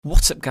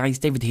What's up guys,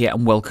 David here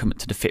and welcome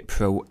to the Fit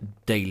Pro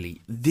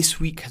Daily. This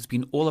week has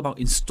been all about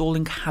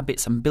installing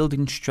habits and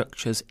building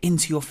structures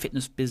into your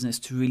fitness business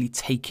to really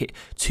take it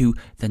to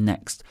the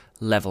next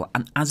level.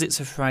 And as it's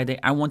a Friday,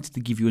 I wanted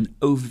to give you an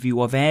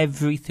overview of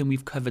everything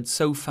we've covered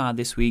so far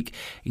this week,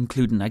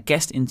 including our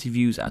guest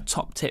interviews, our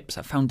top tips,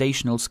 our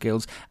foundational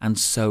skills, and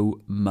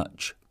so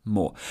much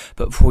more.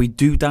 But before we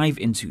do dive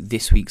into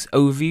this week's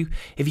overview,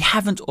 if you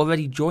haven't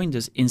already joined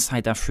us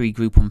inside our free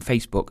group on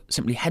Facebook,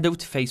 simply head over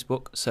to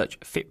Facebook, search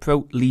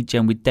FitPro Lead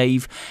Gen with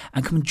Dave,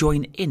 and come and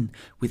join in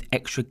with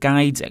extra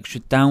guides,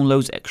 extra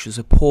downloads, extra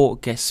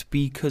support, guest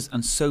speakers,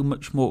 and so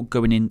much more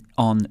going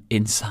on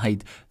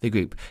inside the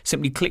group.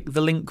 Simply click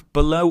the link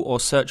below or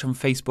search on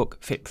Facebook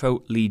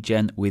FitPro Lead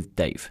Gen with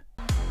Dave.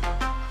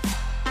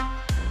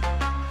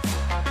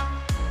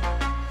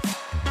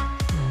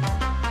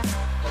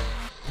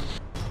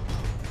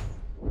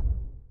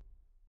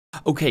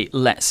 Okay,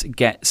 let's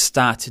get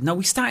started. Now,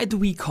 we started the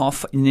week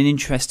off in an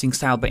interesting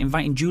style by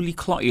inviting Julie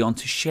Clotty on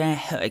to share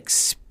her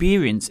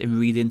experience in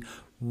reading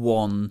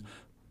one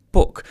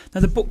book.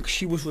 Now, the book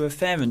she was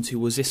referring to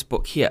was this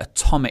book here,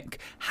 Atomic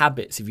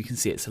Habits. If you can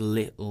see, it's a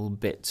little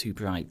bit too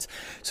bright.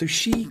 So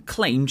she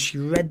claimed she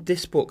read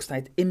this book,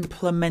 started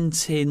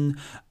implementing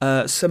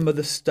some of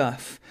the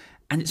stuff,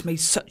 and it's made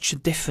such a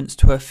difference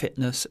to her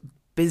fitness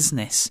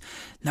business.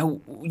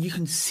 Now, you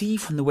can see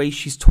from the way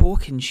she's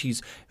talking,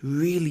 she's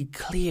really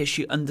clear.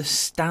 She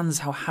understands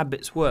how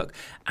habits work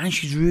and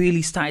she's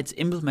really started to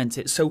implement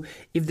it. So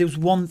if there's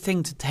one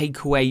thing to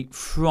take away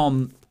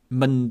from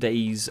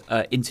Monday's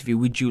interview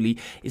with Julie,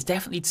 is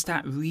definitely to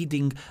start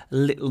reading a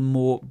little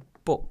more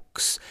books.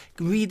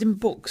 Reading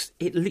books,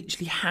 it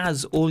literally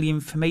has all the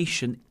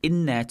information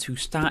in there to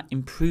start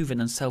improving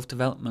and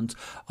self-development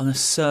on a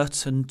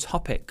certain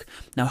topic.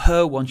 Now,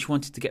 her one, she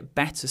wanted to get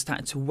better,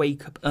 started to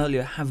wake up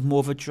earlier, have more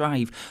of a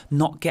drive,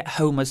 not get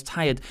home as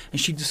tired. And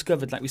she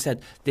discovered, like we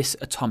said, this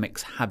Atomic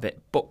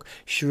Habit book.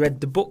 She read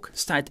the book,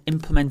 started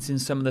implementing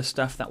some of the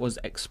stuff that was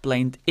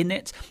explained in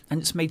it, and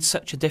it's made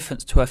such a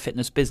difference to her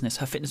fitness business.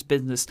 Her fitness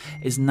business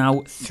is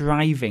now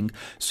thriving.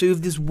 So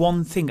if there's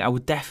one thing I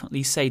would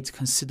definitely say to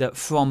consider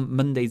from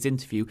Monday's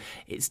interview,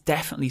 it's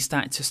definitely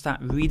start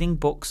reading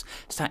books,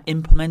 start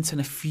implementing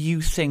a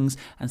few things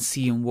and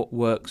seeing what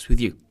works with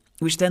you.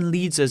 Which then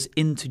leads us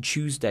into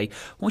Tuesday.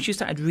 Once you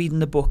started reading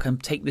the book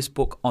and take this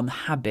book on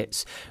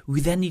habits,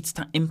 we then need to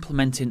start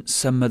implementing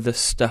some of the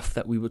stuff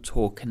that we were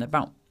talking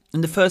about.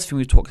 And the first thing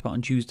we talked about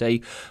on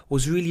Tuesday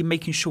was really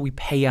making sure we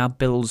pay our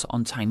bills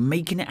on time,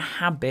 making it a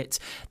habit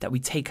that we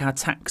take our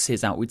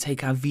taxes out, we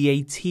take our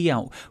VAT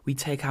out, we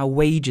take our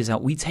wages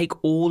out, we take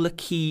all the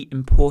key,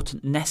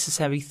 important,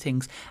 necessary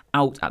things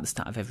out at the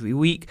start of every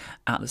week,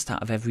 at the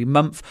start of every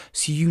month,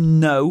 so you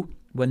know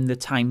when the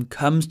time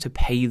comes to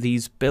pay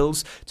these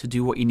bills, to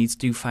do what you need to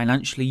do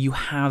financially, you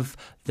have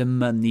the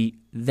money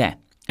there.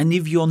 And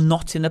if you're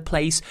not in a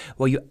place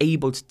where you're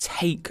able to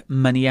take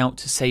money out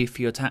to save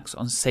for your tax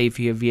or save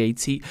for your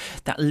VAT,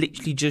 that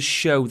literally just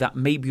show that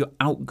maybe your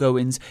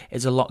outgoings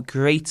is a lot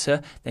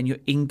greater than your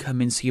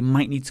incoming, so you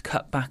might need to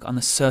cut back on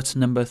a certain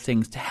number of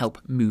things to help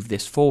move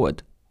this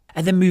forward.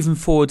 And then moving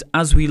forward,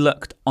 as we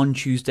looked on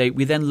Tuesday,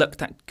 we then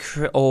looked at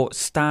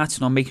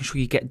starting on making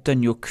sure you get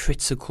done your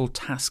critical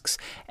tasks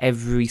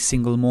every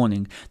single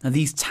morning. Now,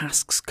 these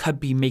tasks could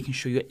be making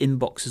sure your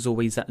inbox is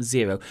always at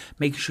zero,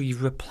 making sure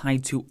you've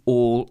replied to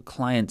all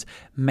client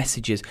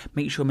messages,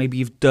 make sure maybe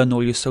you've done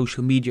all your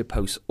social media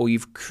posts or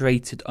you've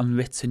created and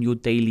written your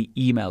daily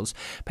emails.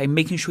 By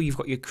making sure you've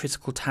got your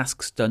critical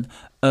tasks done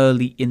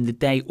early in the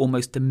day,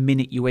 almost the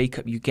minute you wake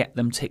up, you get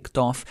them ticked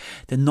off.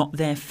 They're not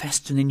there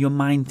festering in your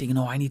mind thinking,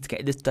 oh, I need to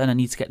get this done, I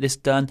need to get this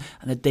done,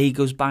 and the day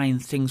goes by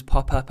and things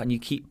pop up and you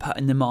keep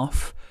putting them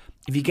off.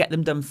 If you get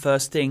them done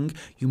first thing,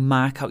 you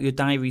mark out your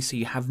diary so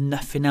you have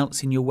nothing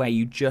else in your way,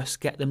 you just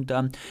get them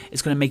done.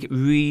 It's going to make it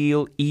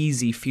real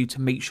easy for you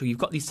to make sure you've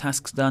got these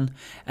tasks done,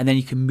 and then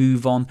you can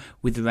move on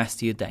with the rest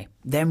of your day.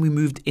 Then we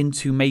moved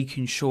into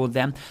making sure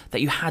then that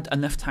you had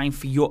enough time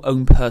for your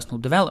own personal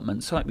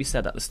development. So like we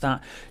said at the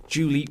start,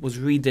 Julie was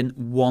reading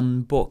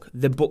one book.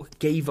 The book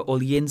gave her all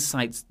the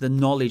insights, the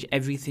knowledge,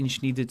 everything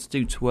she needed to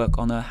do to work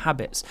on her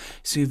habits.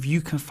 So if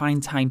you can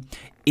find time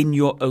in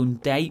your own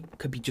day, it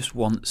could be just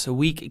once a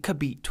week, it could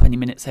be 20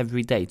 minutes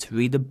every day to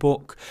read a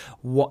book,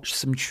 watch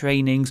some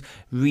trainings,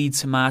 read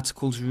some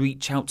articles,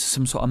 reach out to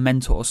some sort of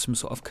mentor or some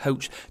sort of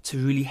coach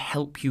to really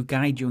help you,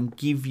 guide you and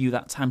give you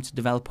that time to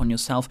develop on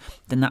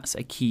yourself, then that's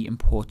a key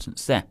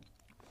importance there.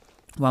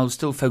 While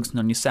still focusing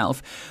on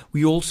yourself,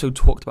 we also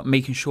talked about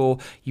making sure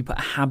you put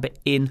a habit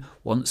in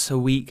once a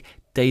week,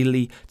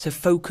 daily, to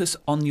focus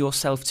on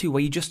yourself too,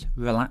 where you just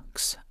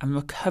relax and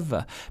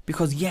recover.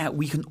 Because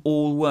we can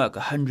all work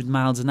 100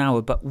 miles an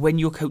hour, but when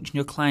you're coaching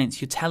your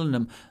clients, you're telling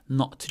them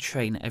not to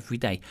train every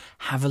day.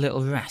 Have a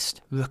little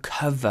rest,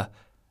 recover,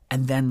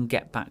 and then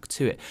get back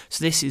to it.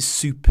 So this is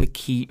super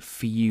key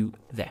for you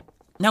there.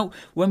 Now,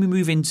 when we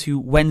move into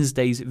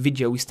Wednesday's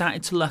video, we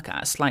started to look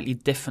at a slightly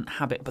different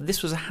habit, but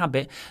this was a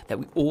habit that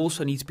we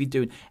also need to be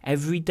doing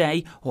every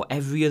day or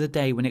every other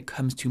day when it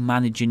comes to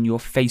managing your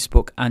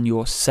Facebook and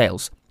your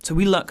sales. So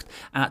we looked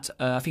at,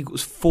 I think it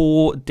was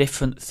 4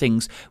 different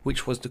things,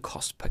 which was the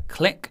cost per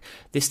click.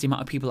 This is the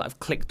amount of people that have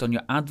clicked on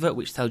your advert,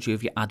 which tells you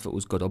if your advert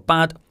was good or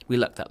bad. We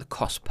looked at the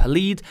cost per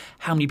lead,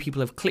 how many people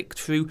have clicked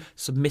through,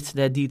 submitted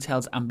their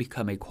details and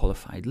become a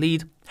qualified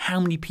lead, how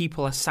many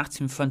people are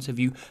sat in front of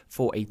you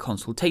for a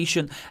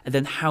consultation, and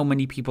then how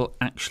many people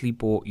actually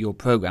bought your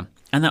program.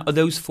 And out of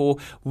those 4,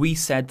 we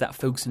said that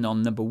focusing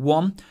on number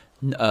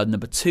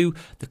 2,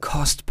 the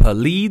cost per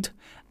lead,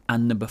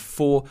 and number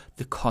 4,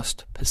 the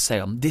cost per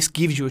sale. This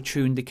gives you a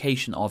true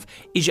indication of,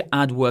 is your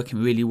ad working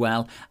really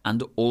well,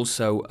 and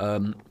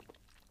also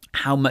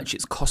how much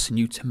it's costing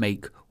you to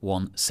make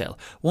one sale.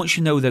 Once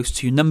you know those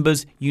 2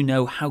 numbers, you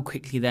know how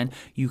quickly then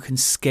you can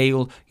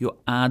scale your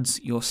ads,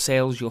 your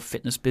sales, your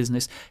fitness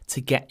business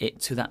to get it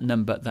to that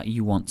number that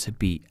you want to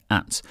be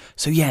at.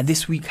 So yeah,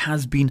 this week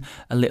has been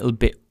a little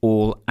bit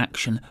all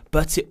action,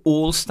 but it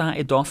all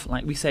started off,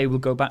 like we say, we'll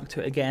go back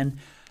to it again,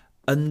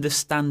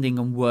 understanding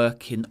and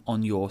working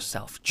on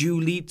yourself.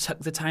 Julie took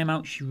the time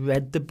out, she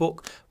read the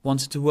book,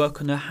 wanted to work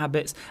on her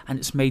habits, and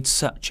it's made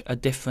such a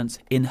difference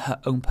in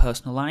her own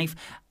personal life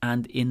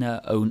and in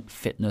her own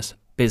fitness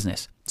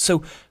business.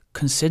 So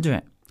consider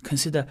it.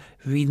 Consider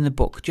reading the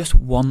book just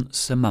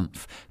once a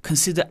month.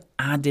 Consider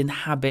adding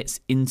habits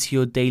into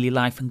your daily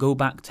life and go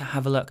back to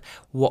have a look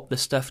what the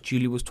stuff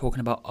Julie was talking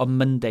about on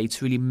Monday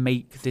to really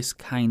make this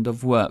kind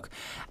of work,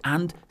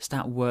 and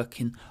start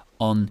working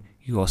on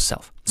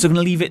yourself. So I'm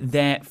going to leave it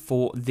there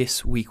for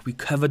this week. We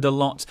covered a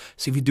lot,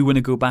 so if you do want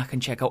to go back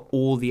and check out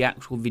all the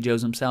actual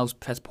videos themselves,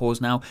 press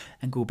pause now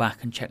and go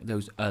back and check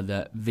those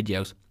other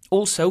videos.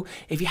 Also,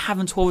 if you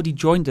haven't already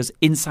joined us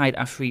inside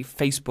our free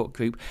Facebook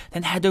group,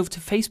 then head over to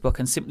Facebook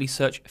and simply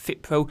search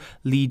FitPro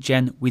Lead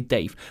Gen with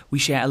Dave. We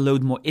share a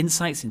load more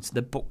insights into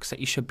the books that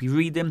you should be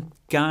reading,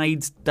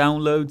 guides,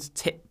 downloads,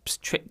 tips,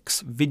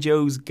 tricks,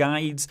 videos,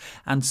 guides,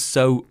 and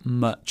so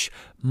much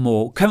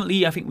more.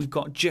 Currently, I think we've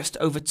got just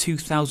over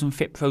 2,000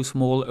 FitPros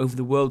from all over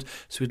the world,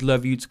 so we'd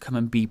love you to come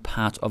and be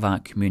part of our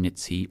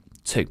community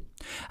too.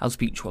 I'll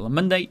speak to you all on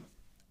Monday.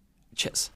 Cheers.